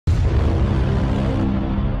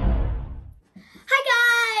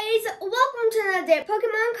another day of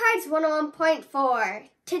Pokemon Cards 101.4.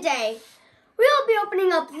 Today, we will be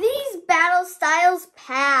opening up these Battle Styles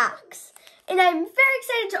packs. And I'm very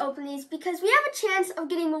excited to open these because we have a chance of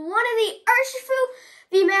getting one of the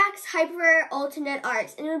Urshifu VMAX Hyper Rare Alternate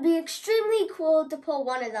Arts. And it would be extremely cool to pull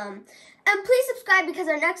one of them. And please subscribe because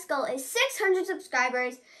our next goal is 600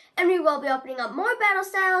 subscribers. And we will be opening up more Battle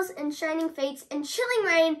Styles and Shining Fates and Chilling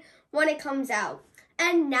Reign when it comes out.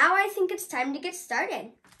 And now I think it's time to get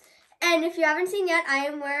started. And if you haven't seen yet, I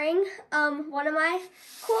am wearing one of my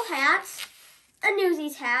cool hats, a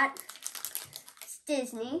Newsies hat. It's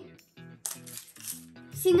Disney.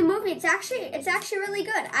 Seen the movie? It's actually really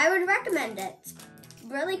good. I would recommend it. It's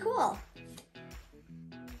really cool.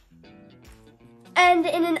 And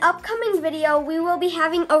in an upcoming video, we will be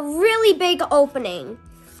having a really big opening.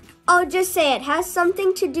 I'll just say it has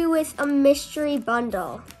something to do with a mystery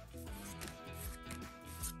bundle.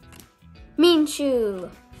 Mienshao.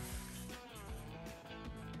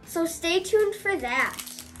 So stay tuned for that.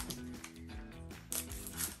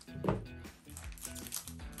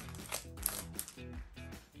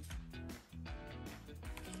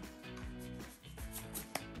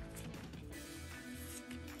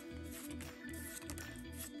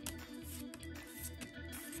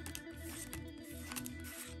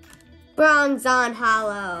 Bronzong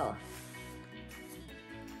Hollow.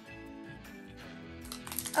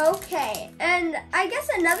 Okay, and I guess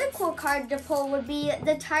another cool card to pull would be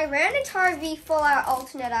the Tyranitar V Full Art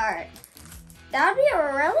Alternate Art. That would be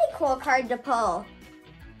a really cool card to pull.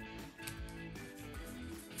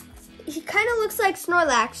 He kind of looks like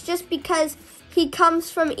Snorlax just because he comes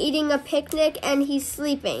from eating a picnic and he's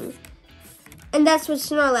sleeping. And that's what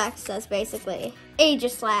Snorlax does basically.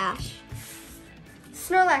 Aegislash.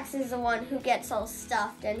 Snorlax is the one who gets all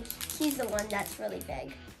stuffed and he's the one that's really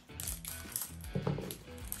big.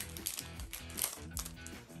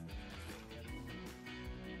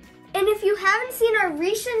 And if you haven't seen our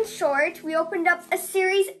recent short, we opened up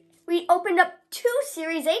two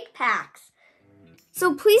Series 8 packs.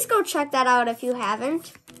 So please go check that out if you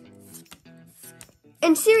haven't.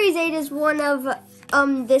 And Series 8 is one of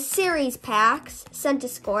the series packs,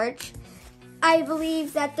 Centiskorch. I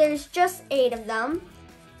believe that there's just 8 of them.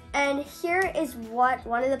 And here is what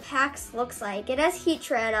one of the packs looks like. It has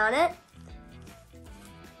Heatran on it.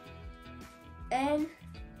 And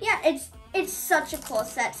yeah, it's such a cool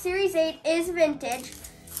set. Series 8 is vintage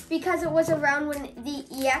because it was around when the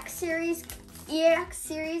EX series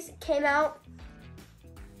came out.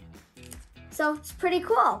 So it's pretty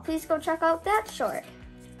cool. Please go check out that short.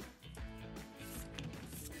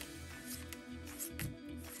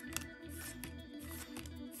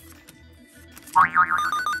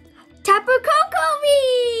 Tapu Koko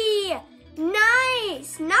V!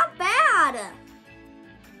 Nice! Not bad!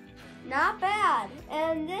 Not bad.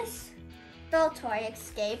 And this Baltoy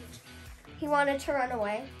escaped. He wanted to run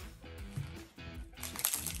away.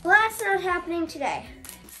 Well, that's not happening today.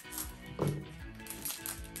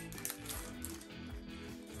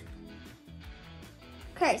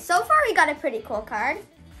 Okay, so far we got a pretty cool card.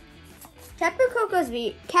 Tapu Koko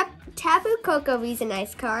V is a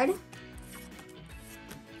nice card.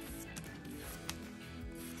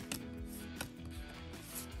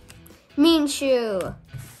 Mienshao.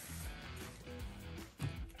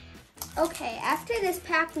 Okay, after this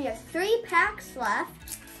pack, we have 3 packs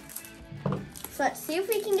left. So let's see if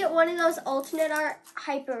we can get one of those alternate art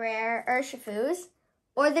hyper rare Urshifus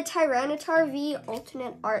or the Tyranitar V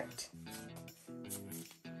alternate art.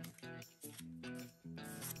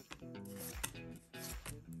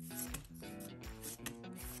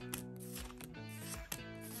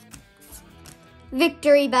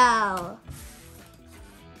 Victory Bell.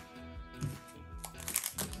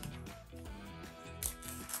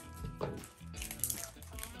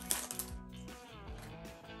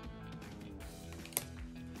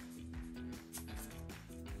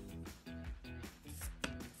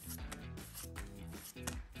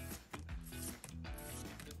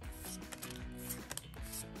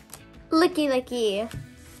 Licky.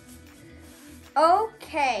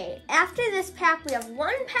 Okay, after this pack, we have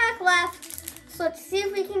 1 pack left. So let's see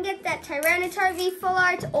if we can get that Tyranitar V Full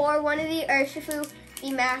Art or one of the Urshifu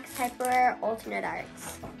VMAX Hyper Rare Alternate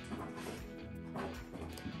Arts.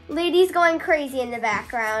 Lady's going crazy in the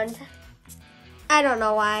background. I don't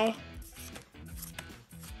know why.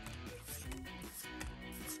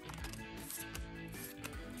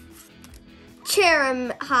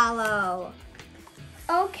 Cherrim Hollow.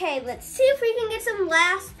 Okay, let's see if we can get some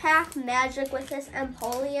last pack magic with this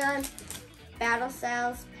Empoleon Battle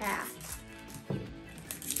Styles pack.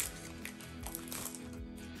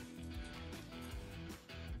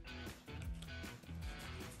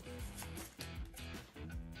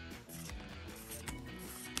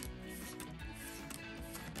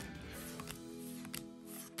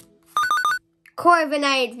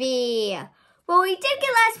 Corviknight V. Well, we did get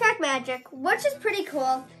last pack magic, which is pretty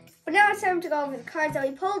cool. But now it's time to go over the cards that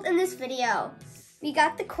we pulled in this video. We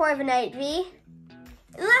got the Corviknight V.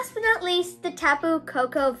 And last but not least, the Tapu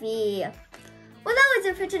Koko V. Well, that was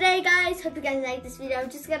it for today, guys. Hope you guys liked this video. I'm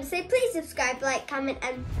just going to say please subscribe, like, comment,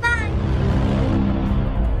 and bye!